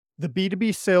The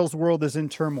B2B sales world is in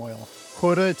turmoil.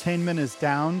 Quota attainment is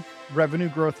down, revenue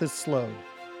growth has slowed,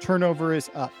 turnover is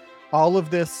up. All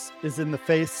of this is in the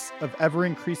face of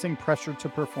ever-increasing pressure to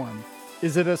perform.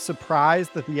 Is it a surprise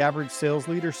that the average sales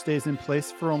leader stays in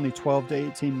place for only 12 to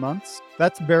 18 months?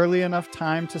 That's barely enough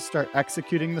time to start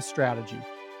executing the strategy.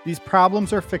 These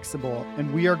problems are fixable,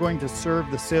 and we are going to serve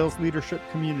the sales leadership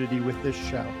community with this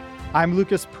show. I'm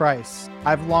Lucas Price.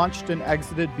 I've launched and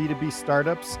exited B2B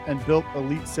startups and built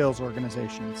elite sales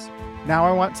organizations. Now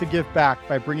I want to give back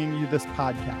by bringing you this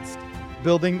podcast,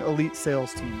 Building Elite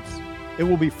Sales Teams. It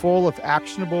will be full of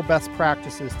actionable best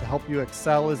practices to help you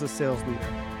excel as a sales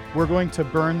leader. We're going to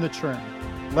burn the churn.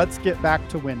 Let's get back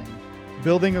to winning.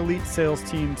 Building Elite Sales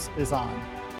Teams is on.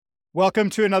 Welcome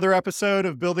to another episode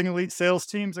of Building Elite Sales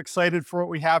Teams. Excited for what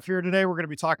we have here today. We're going to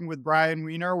be talking with Brian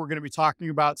Weiner. We're going to be talking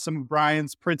about some of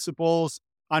Brian's principles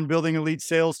on building elite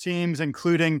sales teams,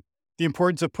 including the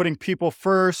importance of putting people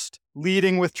first,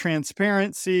 leading with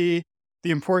transparency,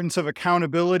 the importance of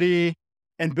accountability,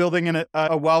 and building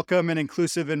a welcome and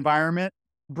inclusive environment.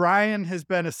 Brian has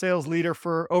been a sales leader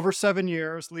for over 7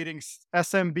 years, leading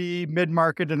SMB,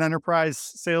 mid-market, and enterprise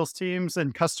sales teams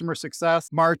and customer success,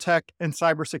 MarTech, and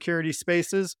cybersecurity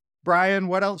spaces. Brian,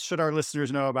 what else should our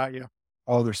listeners know about you?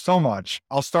 Oh, there's so much.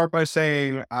 I'll start by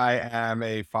saying I am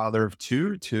a father of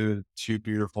two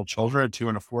beautiful children, a 2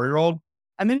 and a 4-year-old.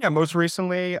 And then, most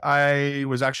recently, I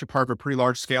was actually part of a pretty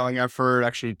large scaling effort,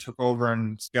 actually took over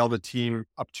and scaled a team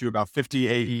up to about 50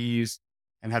 AEs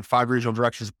and had 5 regional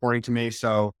directors reporting to me.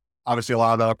 So obviously a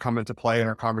lot of that will come into play in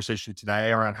our conversation today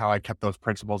around how I kept those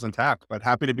principles intact, but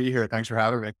happy to be here. Thanks for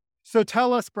having me. So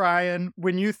tell us, Brian,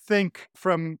 when you think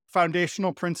from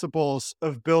foundational principles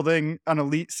of building an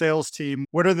elite sales team,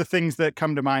 what are the things that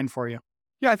come to mind for you?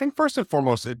 Yeah, I think first and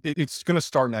foremost, it's going to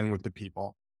start and end with the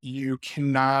people. You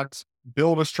cannot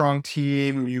build a strong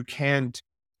team. You can't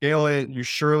scale it. You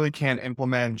surely can't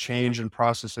implement change and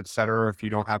process, et cetera, if you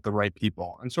don't have the right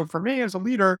people. And so for me as a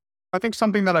leader, I think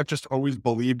something that I've just always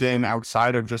believed in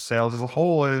outside of just sales as a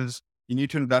whole is you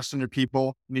need to invest in your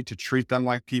people, you need to treat them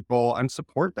like people and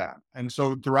support them. And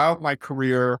so throughout my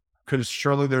career, because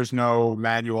surely there's no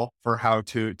manual for how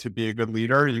to be a good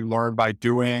leader, you learn by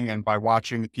doing and by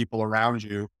watching the people around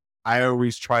you. I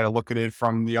always try to look at it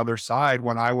from the other side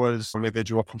when I was an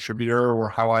individual contributor or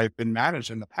how I've been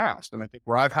managed in the past. And I think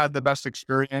where I've had the best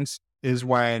experience is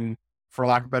when, for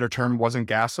lack of a better term, wasn't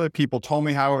gaslit. People told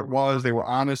me how it was. They were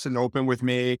honest and open with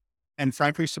me and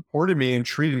frankly supported me and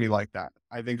treated me like that.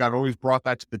 I think I've always brought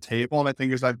that to the table. And I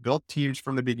think as I've built teams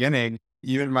from the beginning,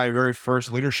 even my very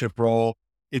first leadership role,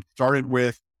 it started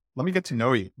with, let me get to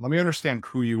know you. Let me understand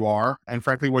who you are and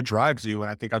frankly, what drives you.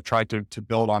 And I think I've tried to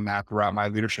build on that throughout my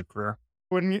leadership career.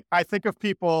 When I think of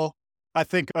people, I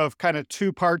think of kind of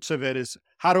two parts of it is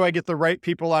how do I get the right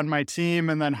people on my team?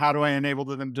 And then how do I enable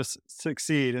them to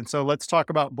succeed? And so let's talk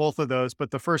about both of those.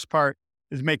 But the first part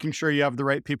is making sure you have the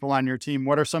right people on your team.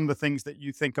 What are some of the things that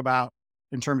you think about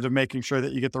in terms of making sure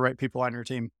that you get the right people on your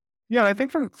team? Yeah, I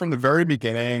think from the very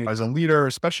beginning as a leader,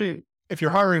 especially if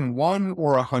you're hiring 1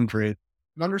 or 100,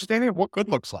 understanding what good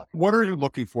looks like. What are you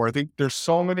looking for? I think there's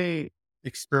so many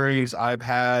experience I've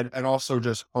had and also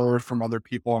just heard from other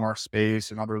people in our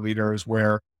space and other leaders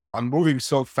where I'm moving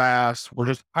so fast. We're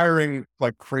just hiring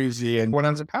like crazy. And what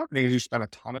ends up happening is you spend a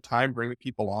ton of time bringing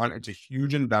people on. It's a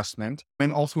huge investment.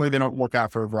 And ultimately they don't work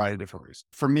out for a variety of different reasons.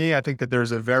 For me, I think that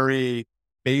there's a very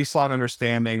baseline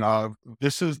understanding of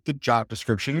this is the job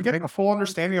description, getting a full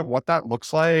understanding of what that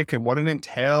looks like and what it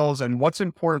entails and what's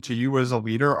important to you as a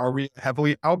leader. Are we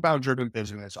heavily outbound driven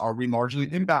business? Are we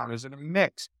largely inbound? Is it a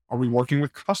mix? Are we working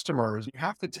with customers? You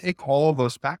have to take all of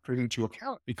those factors into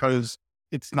account because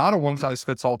it's not a one size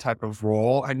fits all type of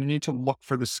role. And you need to look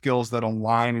for the skills that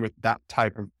align with that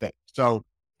type of thing. So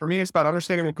for me, it's about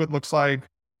understanding what good looks like.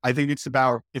 I think it's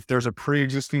about if there's a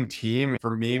pre-existing team,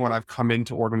 for me, when I've come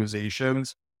into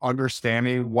organizations,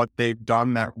 understanding what they've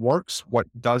done that works, what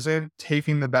doesn't,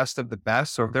 taking the best of the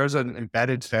best. So if there's an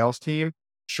embedded sales team,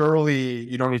 surely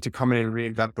you don't need to come in and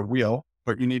reinvent the wheel,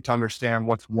 but you need to understand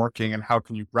what's working and how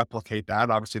can you replicate that.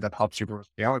 Obviously that helps you from a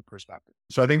scaling perspective.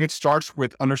 So I think it starts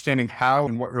with understanding how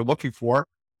and what you're looking for.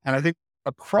 And I think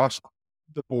across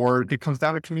the board, it comes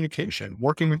down to communication,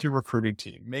 working with your recruiting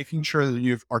team, making sure that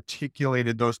you've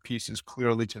articulated those pieces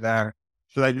clearly to them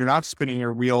so that you're not spinning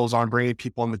your wheels on bringing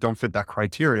people in that don't fit that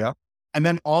criteria. And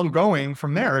then ongoing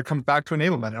from there, it comes back to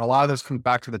enablement. And a lot of this comes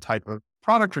back to the type of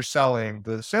product you're selling,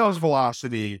 the sales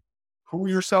velocity, who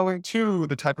you're selling to,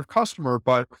 the type of customer.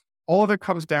 But all of it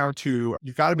comes down to,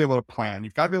 you've got to be able to plan.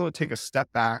 You've got to be able to take a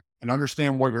step back and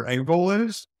understand what your end goal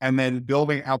is, and then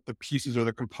building out the pieces or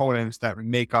the components that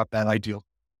make up that ideal.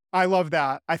 I love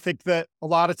that. I think that a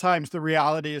lot of times the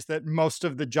reality is that most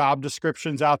of the job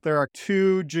descriptions out there are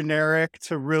too generic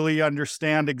to really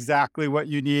understand exactly what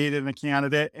you need in a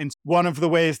candidate. And one of the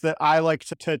ways that I like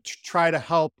to try to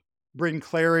help bring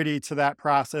clarity to that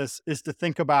process is to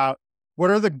think about what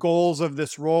are the goals of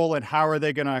this role and how are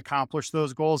they going to accomplish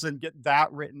those goals, and get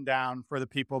that written down for the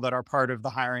people that are part of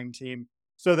the hiring team.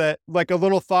 So that, like a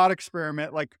little thought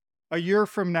experiment, like a year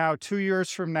from now, 2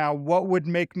 years from now, what would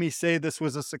make me say this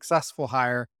was a successful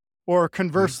hire? Or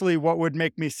conversely, what would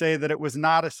make me say that it was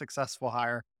not a successful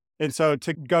hire? And so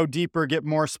to go deeper, get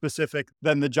more specific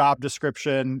than the job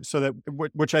description, so that,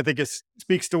 which I think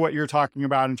speaks to what you're talking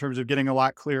about in terms of getting a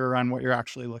lot clearer on what you're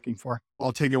actually looking for.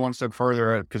 I'll take it one step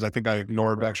further because I think I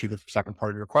ignored actually the second part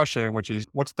of your question, which is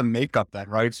what's the makeup then,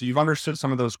 right? So you've understood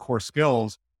some of those core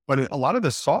skills, but a lot of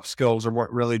the soft skills are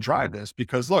what really drive this.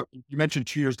 Because look, you mentioned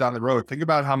 2 years down the road. Think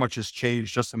about how much has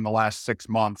changed just in the last 6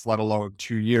 months, let alone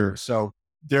 2 years. So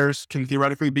there's can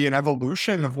theoretically be an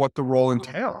evolution of what the role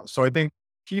entails. So I think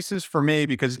pieces for me,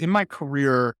 because in my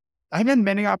career, I've had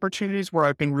many opportunities where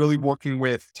I've been really working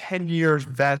with 10 years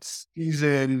vets,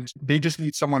 seasoned. They just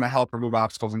need someone to help remove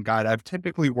obstacles and guide. I've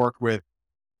typically worked with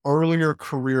earlier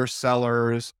career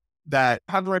sellers that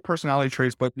have the right personality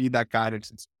traits, but need that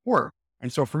guidance and support.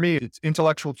 And so for me, it's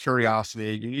intellectual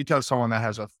curiosity. You need to have someone that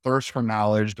has a thirst for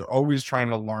knowledge. They're always trying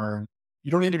to learn. You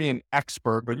don't need to be an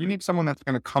expert, but you need someone that's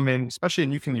going to come in, especially,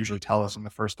 and you can usually tell us in the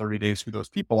first 30 days who those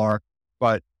people are,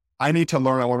 but I need to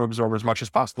learn. I want to absorb as much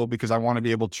as possible because I want to be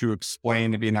able to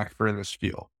explain and be an expert in this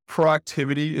field.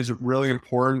 Proactivity is really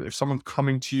important. If someone's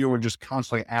coming to you and just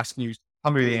constantly asking you,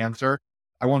 tell me the answer,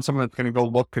 I want someone that's going to go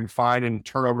look and find and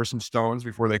turn over some stones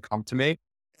before they come to me.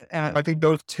 And I think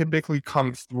those typically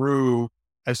come through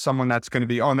as someone that's going to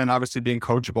be, and then obviously being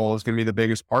coachable is going to be the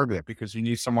biggest part of it, because you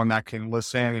need someone that can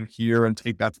listen and hear and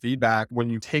take that feedback. When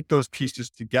you take those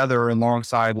pieces together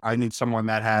alongside, I need someone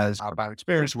that has outbound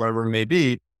experience, whatever it may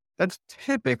be. That's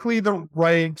typically the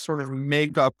right sort of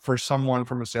makeup for someone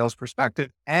from a sales perspective,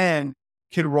 and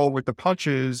can roll with the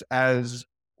punches as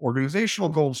organizational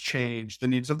goals change, the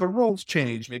needs of the roles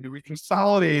change. Maybe we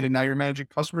consolidate and now you're managing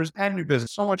customers and new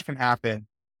business. So much can happen.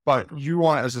 But you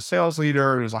want, as a sales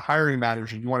leader and as a hiring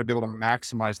manager, you want to be able to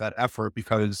maximize that effort,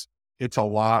 because it's a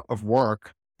lot of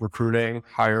work, recruiting,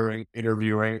 hiring,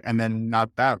 interviewing, and then not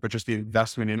that, but just the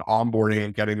investment in onboarding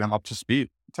and getting them up to speed.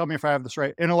 Tell me if I have this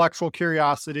right. Intellectual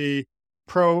curiosity,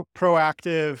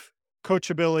 proactive,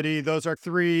 coachability. Those are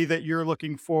three that you're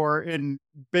looking for in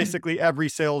basically every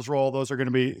sales role. Those are going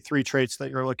to be three traits that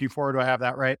you're looking for. Do I have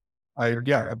that right? I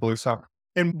believe so.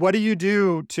 And what do you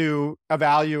do to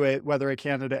evaluate whether a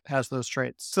candidate has those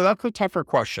traits? So that's a tougher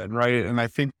question, right? And I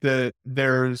think that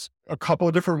there's a couple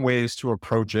of different ways to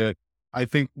approach it. I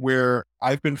think where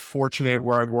I've been fortunate,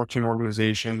 where I've worked in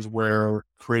organizations where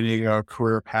creating a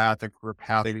career path and career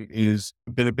pathing is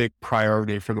been a big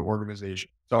priority for the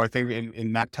organization. So I think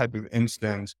in that type of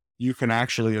instance, you can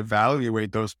actually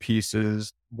evaluate those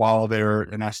pieces while they're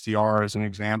an SDR as an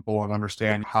example, and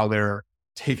understand how they're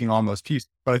taking on those pieces.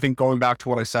 But I think going back to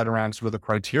what I said around sort of the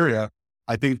criteria,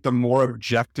 I think the more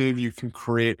objective you can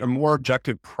create, a more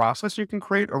objective process you can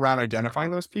create around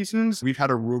identifying those pieces. We've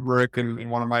had a rubric in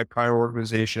one of my prior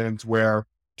organizations where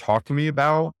talk to me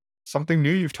about something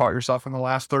new you've taught yourself in the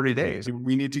last 30 days.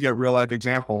 We need to get real life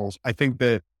examples. I think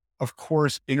that, of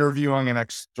course, interviewing an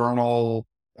external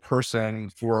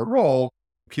person for a role,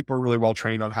 people are really well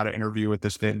trained on how to interview at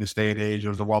this day and age.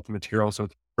 There's a wealth of material, so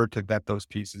it's hard to vet those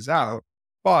pieces out.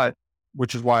 But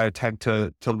which is why I tend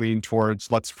to lean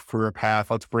towards let's career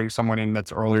path. Let's bring someone in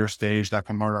that's earlier stage that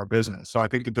can learn our business. So I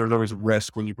think that there's always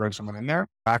risk when you bring someone in there.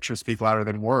 Actions speak louder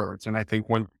than words. And I think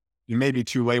when you may be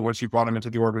too late once you brought them into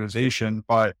the organization,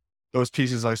 but those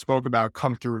pieces I spoke about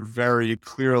come through very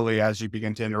clearly as you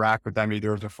begin to interact with them,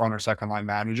 either as a front or second line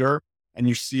manager, and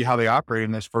you see how they operate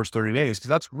in this first 30 days. Because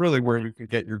that's really where you can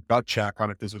get your gut check on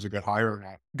if this was a good hire or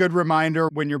not. Good reminder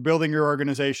when you're building your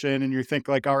organization and you think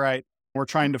like, all right, we're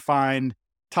trying to find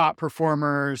top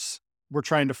performers. We're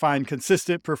trying to find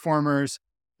consistent performers,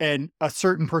 and a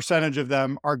certain percentage of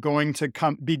them are going to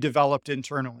be developed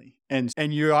internally. And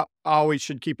you always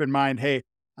should keep in mind, hey,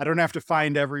 I don't have to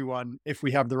find everyone if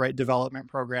we have the right development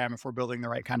program, if we're building the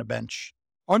right kind of bench.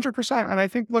 100%. And I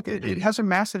think, look, it has a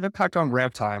massive impact on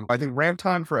ramp time. I think ramp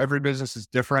time for every business is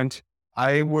different.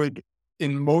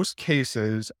 In most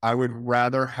cases, I would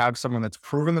rather have someone that's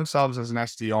proven themselves as an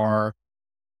SDR,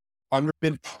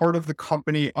 been part of the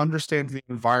company, understands the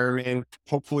environment.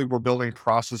 Hopefully we're building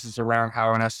processes around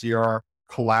how an SDR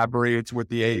collaborates with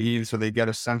the AE so they get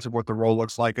a sense of what the role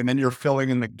looks like. And then you're filling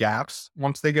in the gaps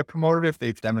once they get promoted if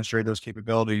they've demonstrated those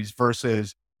capabilities,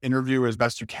 versus interview as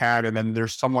best you can. And then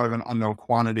there's somewhat of an unknown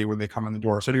quantity when they come in the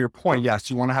door. So to your point, yes,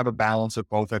 you want to have a balance of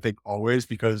both, I think always,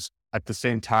 because at the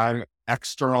same time,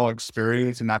 external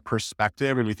experience and that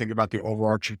perspective, when we think about the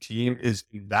overarching team, is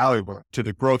invaluable to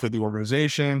the growth of the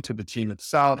organization, to the team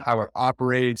itself, how it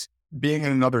operates. Being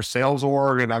in another sales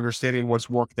org and understanding what's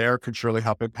worked there could surely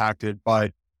help impact it.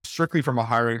 But strictly from a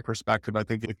hiring perspective, I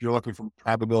think if you're looking for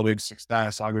probability of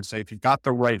success, I would say if you've got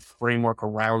the right framework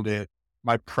around it,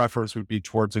 my preference would be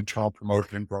towards internal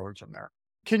promotion and growing from there.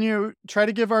 Can you try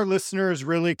to give our listeners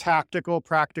really tactical,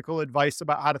 practical advice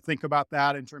about how to think about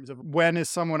that in terms of when is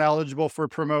someone eligible for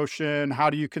promotion? How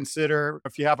do you consider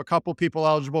if you have a couple people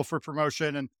eligible for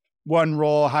promotion and one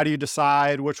role, how do you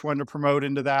decide which one to promote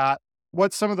into that?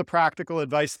 What's some of the practical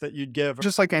advice that you'd give?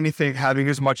 Just like anything, having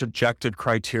as much objective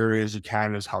criteria as you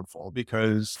can is helpful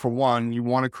because, for one, you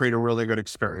want to create a really good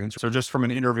experience. So just from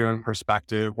an interviewing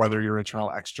perspective, whether you're internal,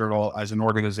 external, as an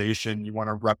organization, you want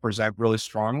to represent really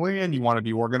strongly and you want to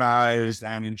be organized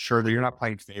and ensure that you're not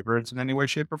playing favorites in any way,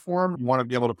 shape, or form. You want to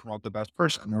be able to promote the best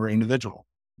person or individual.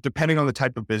 Depending on the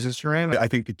type of business you're in, I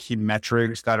think the key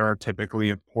metrics that are typically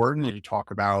important, you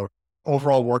talk about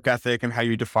overall work ethic and how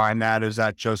you define that. Is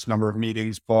that just number of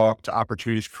meetings booked,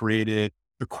 opportunities created,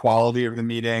 the quality of the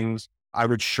meetings? I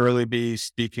would surely be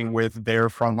speaking with their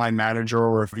frontline manager,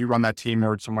 or if you run that team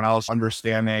or someone else,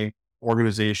 understanding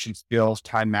organization skills,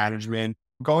 time management.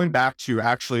 Going back to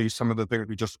actually some of the things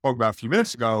we just spoke about a few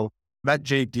minutes ago, that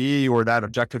JD or that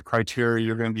objective criteria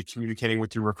you're going to be communicating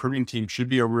with your recruiting team should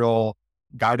be a real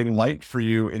guiding light for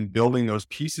you in building those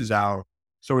pieces out.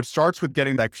 So it starts with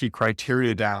getting that key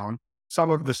criteria down. Some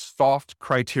of the soft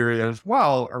criteria as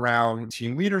well around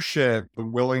team leadership, the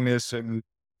willingness and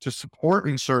to support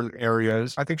in certain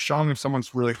areas. I think showing if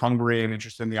someone's really hungry and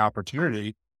interested in the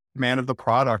opportunity, man of the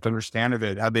product, understand of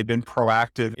it, have they been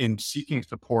proactive in seeking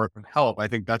support and help? I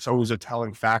think that's always a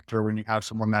telling factor when you have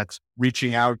someone that's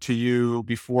reaching out to you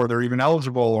before they're even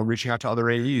eligible or reaching out to other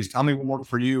AEs. Tell me what worked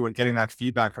for you and getting that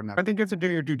feedback from them. I think you have to do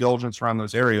your due diligence around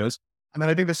those areas. And then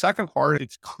I think the second part,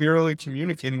 it's clearly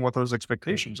communicating what those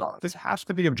expectations are. This has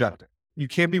to be objective. You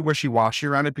can't be wishy-washy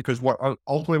around it because what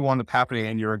ultimately will end up happening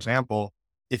in your example,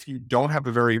 if you don't have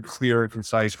a very clear and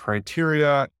concise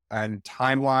criteria and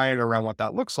timeline around what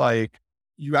that looks like,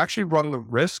 you actually run the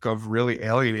risk of really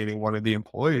alienating one of the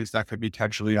employees that could be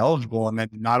potentially eligible. And then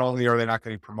not only are they not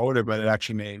getting promoted, but it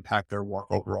actually may impact their work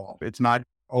overall. It's not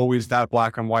always that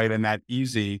black and white and that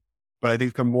easy. But I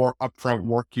think the more upfront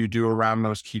work you do around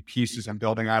those key pieces and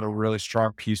building out a really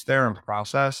strong piece there and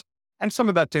process, and some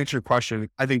of that to answer your question,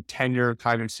 I think tenure,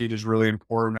 time and seat is really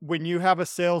important. When you have a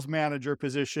sales manager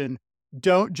position,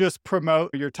 don't just promote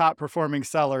your top performing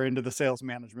seller into the sales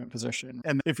management position.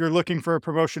 And if you're looking for a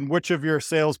promotion, which of your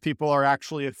salespeople are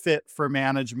actually a fit for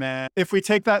management? If we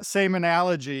take that same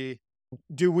analogy,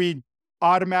 do we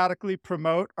automatically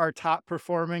promote our top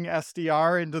performing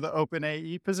SDR into the open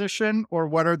AE position? Or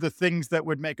what are the things that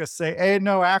would make us say, hey,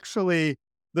 no, actually,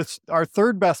 our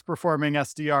third best performing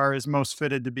SDR is most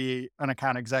fitted to be an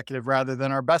account executive rather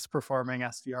than our best performing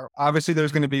SDR? Obviously,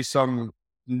 there's going to be some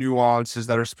nuances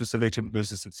that are specific to the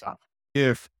business itself.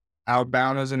 If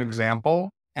outbound as an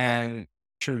example, and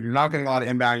sure, you're not getting a lot of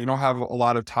inbound, you don't have a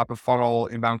lot of top of funnel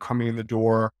inbound coming in the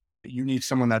door, you need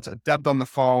someone that's adept on the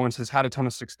phone, has had a ton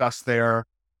of success there,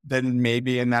 then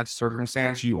maybe in that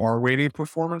circumstance, you are waiting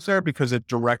performance there because it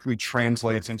directly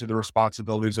translates into the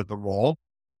responsibilities of the role.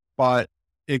 But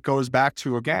it goes back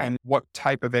to, again, what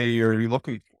type of AE are you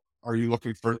looking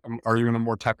for? Are you in a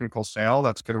more technical sale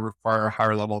that's going to require a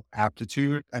higher level of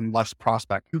aptitude and less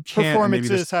prospect? You can't.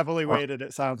 Performance is heavily weighted,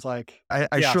 it sounds like. I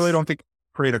Yes. surely don't think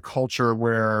create a culture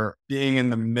where being in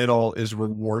the middle is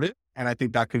rewarded. And I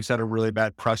think that can set a really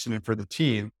bad precedent for the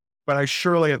team. But I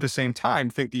surely at the same time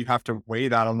think that you have to weigh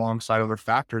that alongside other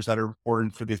factors that are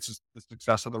important for the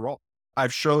success of the role.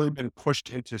 I've surely been pushed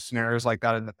into scenarios like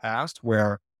that in the past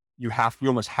where you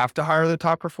almost have to hire the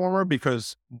top performer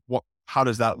because how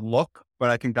does that look? But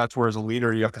I think that's where as a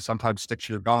leader, you have to sometimes stick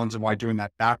to your guns, and why doing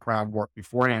that background work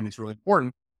beforehand is really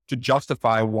important to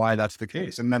justify why that's the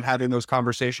case. And then having those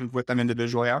conversations with them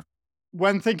individually after.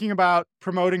 When thinking about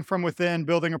promoting from within,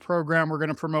 building a program, we're going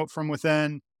to promote from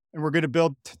within and we're going to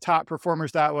build top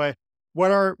performers that way.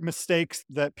 What are mistakes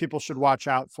that people should watch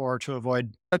out for to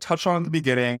avoid? I touched on at the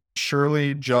beginning,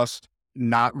 surely just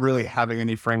not really having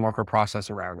any framework or process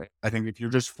around it. I think if you're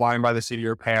just flying by the seat of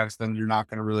your pants, then you're not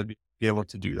going to really be able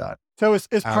to do that. So is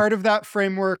part of that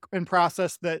framework and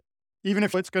process that even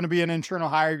if it's going to be an internal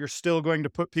hire, you're still going to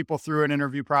put people through an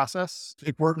interview process?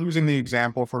 If we're using the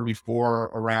example from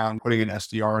before around putting an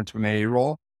SDR into an AE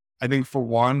role, I think for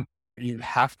one, You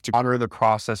have to honor the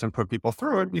process and put people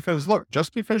through it because look,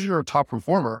 just because you're a top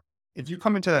performer, if you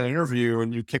come into that interview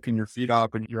and you're kicking your feet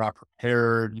up and you're not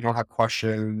prepared, you don't have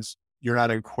questions, you're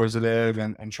not inquisitive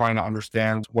and trying to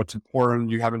understand what's important,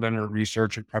 you haven't done your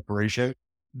research and preparation,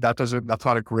 that's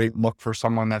not a great look for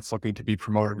someone that's looking to be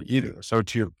promoted either. So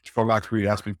to go back to what you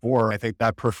asked before, I think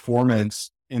that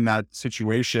performance in that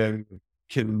situation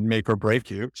can make or break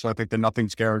you. So I think that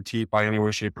nothing's guaranteed by any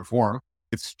way, shape, or form.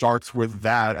 It starts with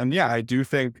that. And yeah, I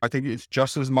think it's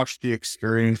just as much the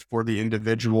experience for the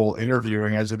individual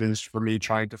interviewing as it is for me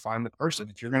trying to find the person.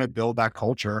 If you're going to build that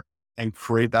culture and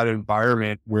create that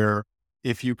environment where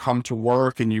if you come to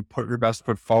work and you put your best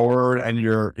foot forward and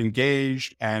you're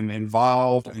engaged and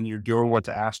involved and you're doing what's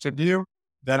asked of you,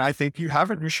 then I think you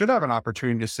should have an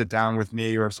opportunity to sit down with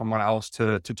me or someone else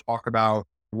to talk about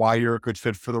why you're a good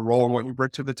fit for the role and what you bring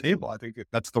to the table. I think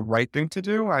that's the right thing to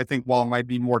do. I think while it might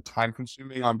be more time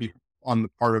consuming on the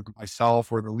part of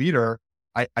myself or the leader,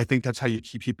 I think that's how you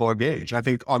keep people engaged. I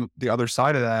think on the other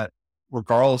side of that,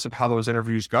 regardless of how those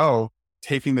interviews go,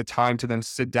 taking the time to then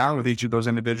sit down with each of those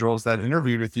individuals that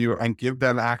interviewed with you and give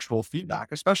them actual feedback,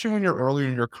 especially when you're early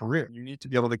in your career. You need to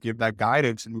be able to give that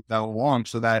guidance and move that along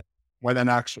so that when the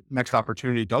next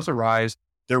opportunity does arise,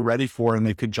 they're ready for it and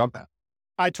they could jump at it.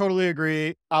 I totally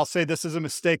agree. I'll say this is a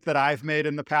mistake that I've made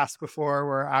in the past before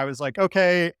where I was like,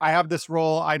 okay, I have this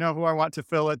role. I know who I want to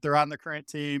fill it. They're on the current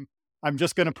team. I'm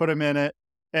just going to put them in it.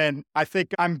 And I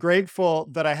think I'm grateful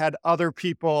that I had other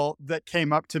people that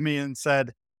came up to me and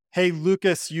said, hey,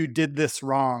 Lucas, you did this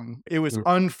wrong. It was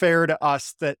unfair to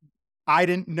us that I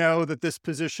didn't know that this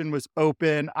position was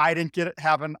open. I didn't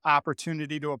have an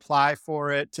opportunity to apply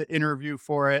for it, to interview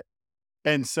for it.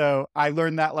 And so I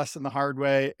learned that lesson the hard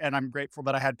way. And I'm grateful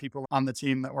that I had people on the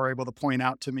team that were able to point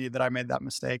out to me that I made that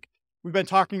mistake. We've been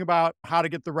talking about how to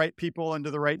get the right people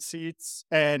into the right seats.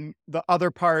 And the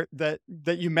other part that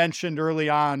you mentioned early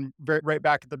on, right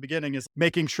back at the beginning, is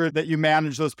making sure that you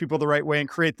manage those people the right way and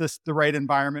create the right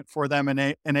environment for them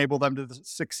and enable them to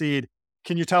succeed.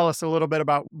 Can you tell us a little bit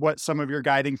about what some of your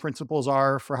guiding principles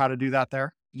are for how to do that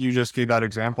there? You just gave that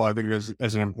example. I think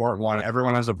is an important one.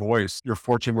 Everyone has a voice. You're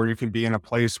fortunate where you can be in a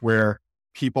place where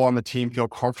people on the team feel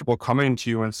comfortable coming to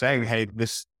you and saying, hey,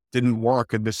 this didn't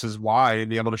work and this is why, and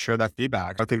be able to share that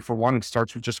feedback. I think for one, it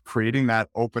starts with just creating that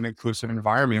open, inclusive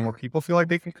environment where people feel like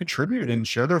they can contribute and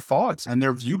share their thoughts and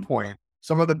their viewpoint.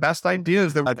 Some of the best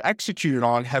ideas that I've executed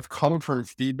on have come from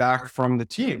feedback from the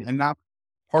team, and not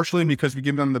partially because we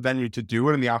give them the venue to do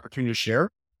it and the opportunity to share,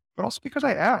 but also because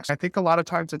I ask. I think a lot of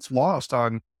times it's lost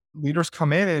on leaders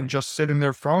come in and just sit in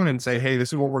their phone and say, hey,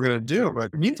 this is what we're going to do.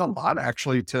 But it means a lot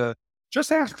actually to just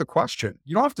ask the question.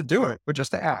 You don't have to do it, but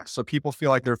just to ask. So people feel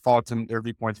like their thoughts and their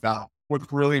viewpoints valid.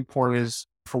 What's really important is,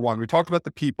 for one, we talked about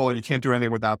the people and you can't do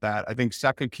anything without that. I think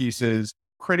second piece is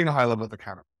creating a high level of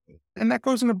accountability. And that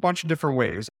goes in a bunch of different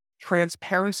ways.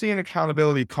 Transparency and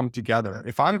accountability come together.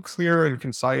 If I'm clear and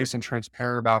concise and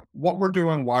transparent about what we're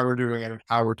doing, why we're doing it, and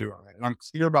how we're doing it, and I'm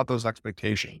clear about those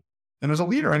expectations, then as a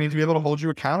leader, I need to be able to hold you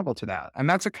accountable to that. And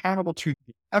that's accountable to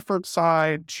the effort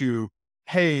side, to,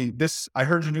 hey, I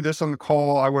heard you do this on the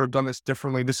call. I would have done this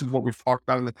differently. This is what we've talked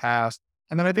about in the past.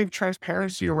 And then I think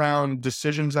transparency around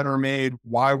decisions that are made,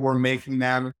 why we're making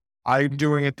them. I'm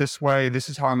doing it this way. This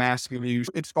is how I'm asking you.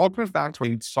 It's all comes back to,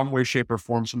 in some way, shape, or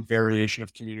form, some variation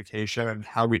of communication and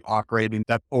how we operate in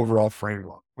that overall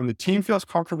framework. When the team feels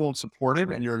comfortable and supported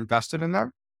and you're invested in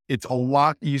them, it's a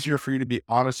lot easier for you to be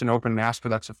honest and open and ask for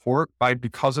that support.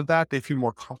 Because of that, they feel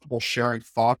more comfortable sharing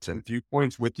thoughts and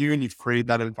viewpoints with you, and you've created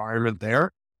that environment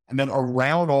there. And then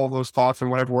around all those thoughts and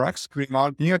whatever we're executing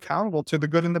on, being accountable to the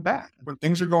good and the bad. When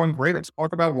things are going great, let's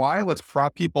talk about why. Let's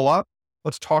prop people up.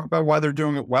 Let's talk about why they're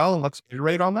doing it well, and let's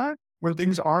iterate on that. When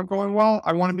things aren't going well,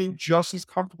 I want to be just as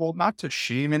comfortable, not to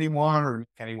shame anyone or make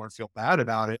anyone feel bad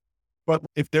about it. But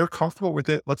if they're comfortable with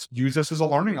it, let's use this as a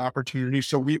learning opportunity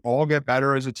so we all get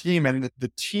better as a team, and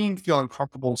the team feeling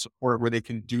comfortable and support where they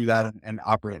can do that and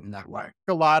operate in that way.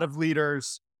 A lot of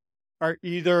leaders are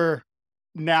either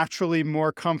naturally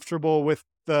more comfortable with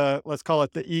let's call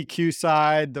it the EQ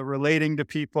side, the relating to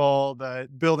people, the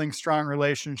building strong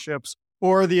relationships,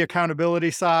 or the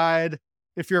accountability side.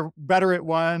 If you're better at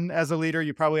one as a leader,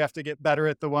 you probably have to get better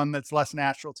at the one that's less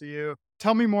natural to you.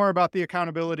 Tell me more about the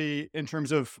accountability in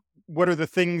terms of what are the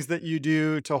things that you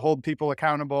do to hold people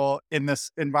accountable in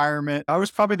this environment? I was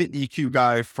probably the EQ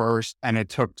guy first, and it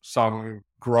took some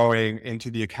growing into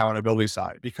the accountability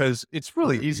side, because it's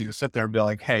really easy to sit there and be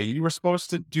like, hey, you were supposed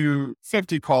to do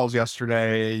 50 calls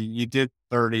yesterday. You did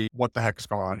 30. What the heck is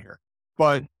going on here?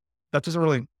 But that doesn't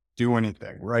really do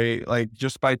anything, right? Like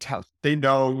just by they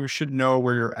know, you should know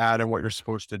where you're at and what you're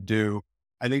supposed to do.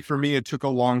 I think for me, it took a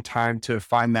long time to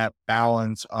find that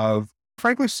balance of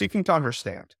frankly seeking to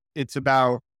understand. It's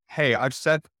about, hey,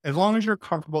 as long as you're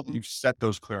comfortable that you've set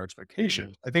those clear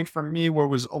expectations. I think for me, what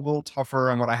was a little tougher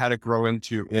and what I had to grow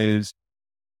into is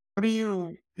how do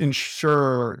you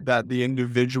ensure that the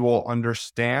individual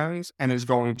understands and is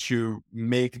going to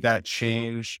make that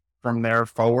change from there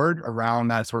forward around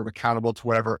that sort of accountable to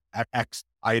whatever X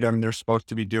item they're supposed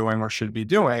to be doing or should be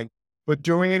doing, but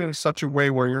doing it in such a way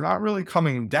where you're not really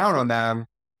coming down on them,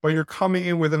 but you're coming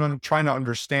in with trying to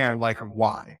understand like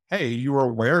why. Hey, you were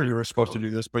aware you were supposed to do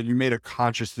this, but you made a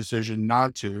conscious decision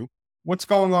not to. What's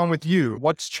going on with you?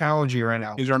 What's challenging you right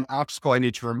now? Is there an obstacle I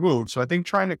need to remove? So I think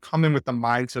trying to come in with the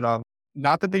mindset of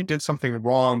not that they did something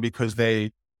wrong because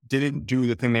they didn't do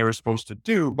the thing they were supposed to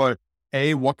do, but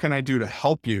A, what can I do to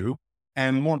help you?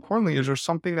 And more importantly, is there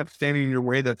something that's standing in your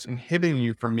way that's inhibiting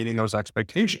you from meeting those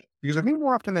expectations? Because I think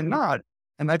more often than not,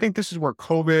 and I think this is where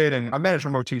COVID, and I've managed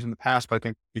remote teams in the past, but I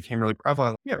think it became really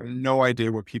prevalent. You have no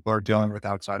idea what people are dealing with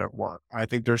outside of work. I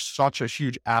think there's such a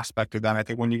huge aspect of that. I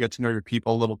think when you get to know your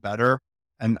people a little better,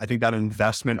 and I think that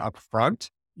investment up front,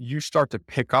 you start to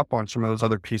pick up on some of those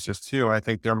other pieces too. I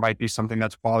think there might be something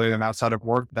that's bothering them outside of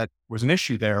work that was an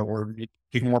issue there, or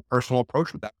taking a more personal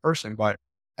approach with that person. But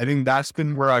I think that's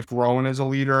been where I've grown as a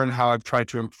leader and how I've tried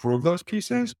to improve those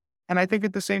pieces. And I think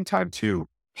at the same time too,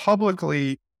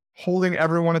 publicly holding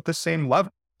everyone at the same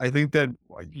level. I think that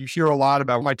you hear a lot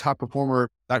about my top performer,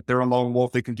 that they're a lone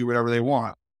wolf, they can do whatever they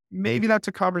want. Maybe that's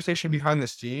a conversation behind the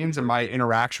scenes and my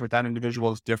interaction with that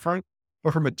individual is different.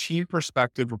 But from a team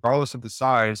perspective, regardless of the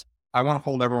size, I want to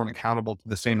hold everyone accountable to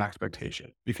the same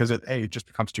expectation because it just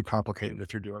becomes too complicated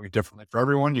if you're doing it differently for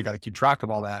everyone. You got to keep track of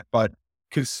all that. But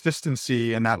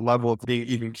consistency and that level of being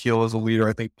even keel as a leader,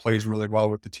 I think plays really well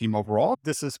with the team overall.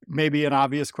 This is maybe an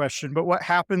obvious question, but what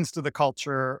happens to the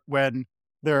culture when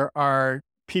there are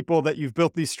people that you've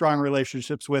built these strong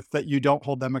relationships with that you don't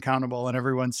hold them accountable and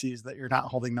everyone sees that you're not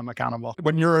holding them accountable?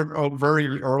 When you're a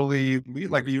very early,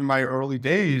 like even my early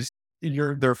days,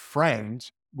 you're their friend,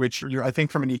 which I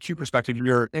think from an EQ perspective,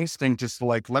 your instinct is to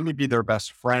like, let me be their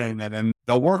best friend and then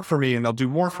they'll work for me and they'll do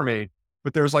more for me.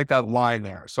 But there's like that line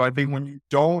there. So I think when you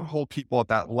don't hold people at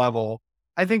that level,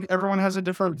 I think everyone has a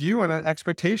different view and an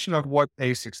expectation of what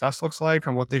a success looks like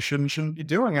and what they should and shouldn't be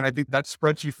doing. And I think that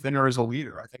spreads you thinner as a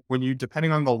leader. I think when you,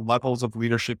 depending on the levels of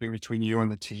leadership in between you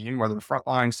and the team, whether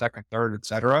frontline, second, third, et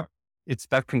cetera, it's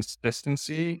that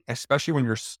consistency, especially when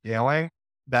you're scaling,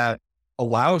 that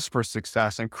allows for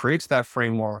success and creates that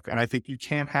framework. And I think you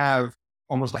can't have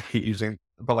almost, I hate using,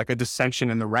 but like a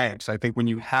dissension in the ranks. I think when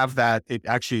you have that, it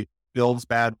actually builds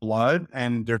bad blood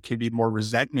and there can be more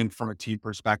resentment from a team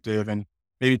perspective and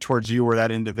maybe towards you or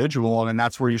that individual. And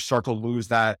that's where you start to lose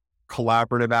that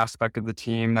collaborative aspect of the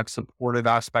team, that supportive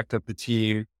aspect of the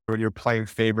team when you're playing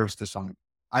favors to someone.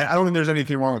 I don't think there's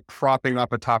anything wrong with propping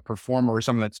up a top performer or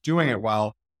someone that's doing it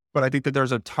well, but I think that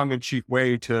there's a tongue-in-cheek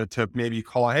way to maybe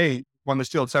call, hey, won the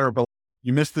steal, et cetera, but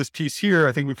you missed this piece here.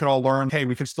 I think we can all learn, hey,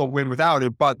 we can still win without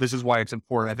it, but this is why it's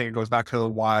important. I think it goes back to the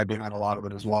why behind a lot of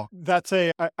it as well. That's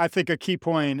I think a key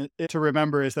point to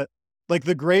remember is that like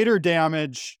the greater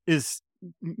damage is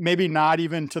maybe not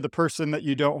even to the person that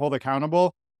you don't hold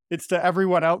accountable. It's to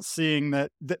everyone else seeing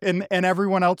that, and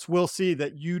everyone else will see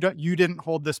that you didn't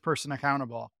hold this person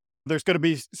accountable. There's going to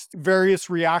be various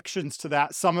reactions to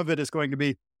that. Some of it is going to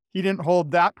be, he didn't hold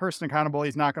that person accountable.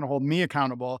 He's not going to hold me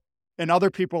accountable. And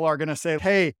other people are going to say,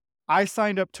 hey, I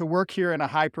signed up to work here in a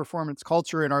high performance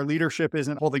culture and our leadership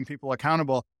isn't holding people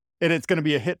accountable. And it's going to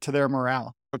be a hit to their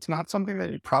morale. It's not something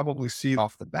that you probably see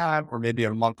off the bat or maybe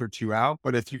a month or two out.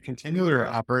 But if you continue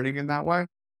operating in that way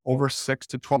over 6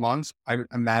 to 12 months, I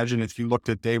imagine if you looked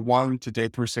at day 1 to day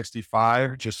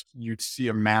 365, you'd see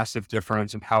a massive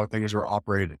difference in how things are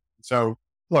operating. So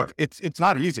look, it's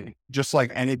not easy. Just like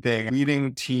anything,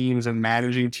 leading teams and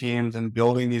managing teams and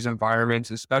building these environments,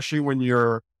 especially when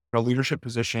you're in a leadership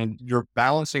position, you're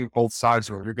balancing both sides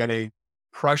of it. You're getting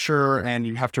pressure and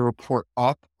you have to report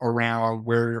up around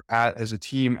where you're at as a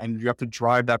team and you have to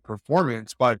drive that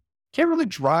performance, but can't really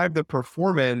drive the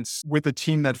performance with a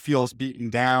team that feels beaten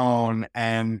down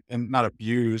and not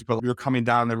abused, but you're coming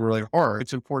down there really hard.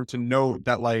 It's important to note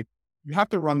that like you have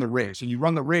to run the race, and you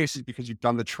run the race because you've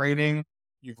done the training,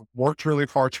 you've worked really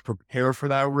hard to prepare for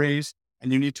that race,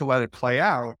 and you need to let it play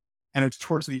out. And it's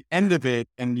towards the end of it,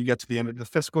 and you get to the end of the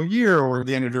fiscal year or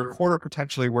the end of your quarter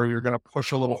potentially where you're going to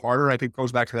push a little harder. I think it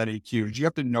goes back to that EQ. You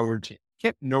have to know your team. You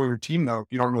can't know your team though if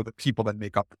you don't know the people that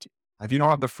make up the team. If you don't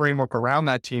have the framework around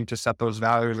that team to set those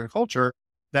values and culture,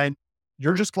 then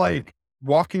you're just like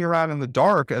walking around in the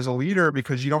dark as a leader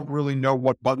because you don't really know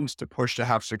what buttons to push to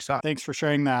have success. Thanks for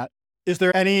sharing that. Is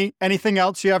there anything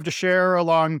else you have to share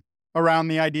around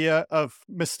the idea of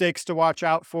mistakes to watch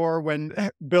out for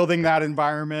when building that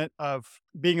environment of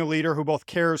being a leader who both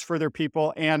cares for their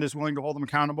people and is willing to hold them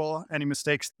accountable? Any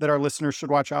mistakes that our listeners should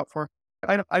watch out for?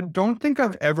 I don't think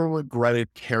I've ever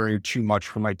regretted caring too much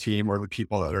for my team or the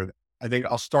people that are there. I think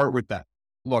I'll start with that.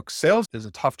 Look, sales is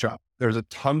a tough job. There's a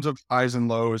tons of highs and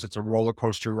lows. It's a roller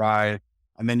coaster ride.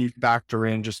 And then you factor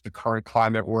in just the current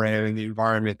climate we're in and the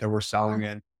environment that we're selling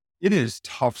in. It is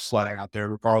tough sledding out there,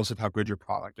 regardless of how good your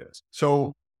product is.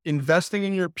 So investing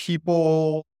in your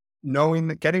people, knowing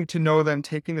that, getting to know them,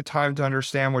 taking the time to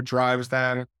understand what drives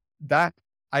them, that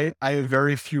I have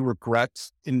very few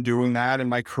regrets in doing that in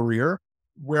my career.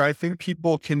 Where I think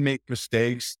people can make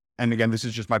mistakes, and again, this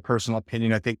is just my personal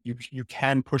opinion, I think you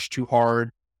can push too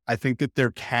hard. I think that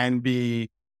there can be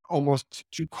almost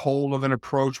too cold of an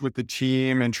approach with the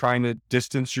team and trying to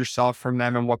distance yourself from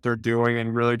them and what they're doing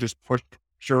and really just push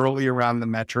purely around the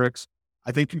metrics.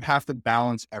 I think you have to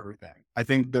balance everything. I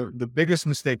think the biggest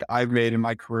mistake I've made in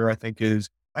my career, I think, is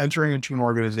entering into an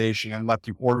organization and let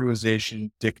the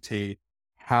organization dictate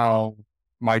how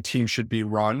my team should be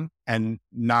run and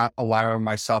not allowing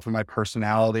myself and my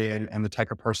personality and the type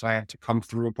of person I am to come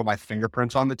through and put my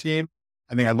fingerprints on the team.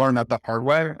 I think I learned that the hard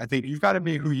way. I think you've got to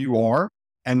be who you are.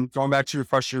 And going back to your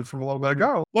question from a little bit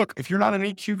ago, look, if you're not an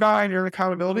EQ guy and you're an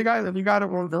accountability guy, then you got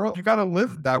to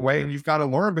live that way and you've got to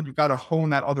learn, but you've got to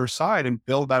hone that other side and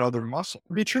build that other muscle.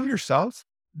 Be true to yourself.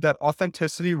 That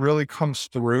authenticity really comes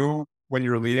through when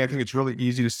you're leading. I think it's really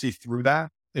easy to see through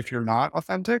that if you're not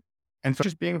authentic. And so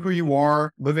just being who you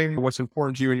are, living what's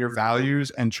important to you and your values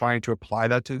and trying to apply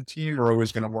that to the team are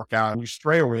always going to work out. And you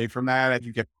stray away from that and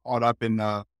you get caught up in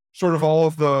sort of all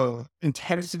of the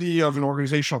intensity of an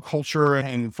organizational culture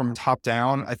and from top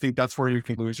down. I think that's where you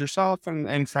can lose yourself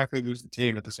and frankly lose the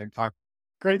team at the same time.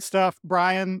 Great stuff.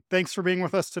 Brian, thanks for being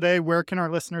with us today. Where can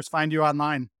our listeners find you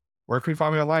online? Where can we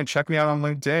find me online? Check me out on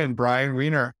LinkedIn, Brian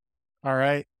Wiener. All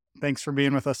right. Thanks for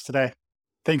being with us today.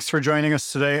 Thanks for joining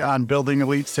us today on Building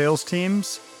Elite Sales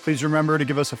Teams. Please remember to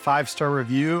give us a 5-star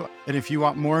review. And if you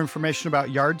want more information about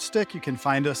Yardstick, you can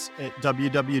find us at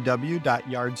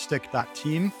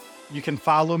www.yardstick.team. You can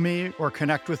follow me or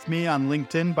connect with me on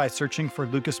LinkedIn by searching for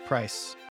Lucas Price.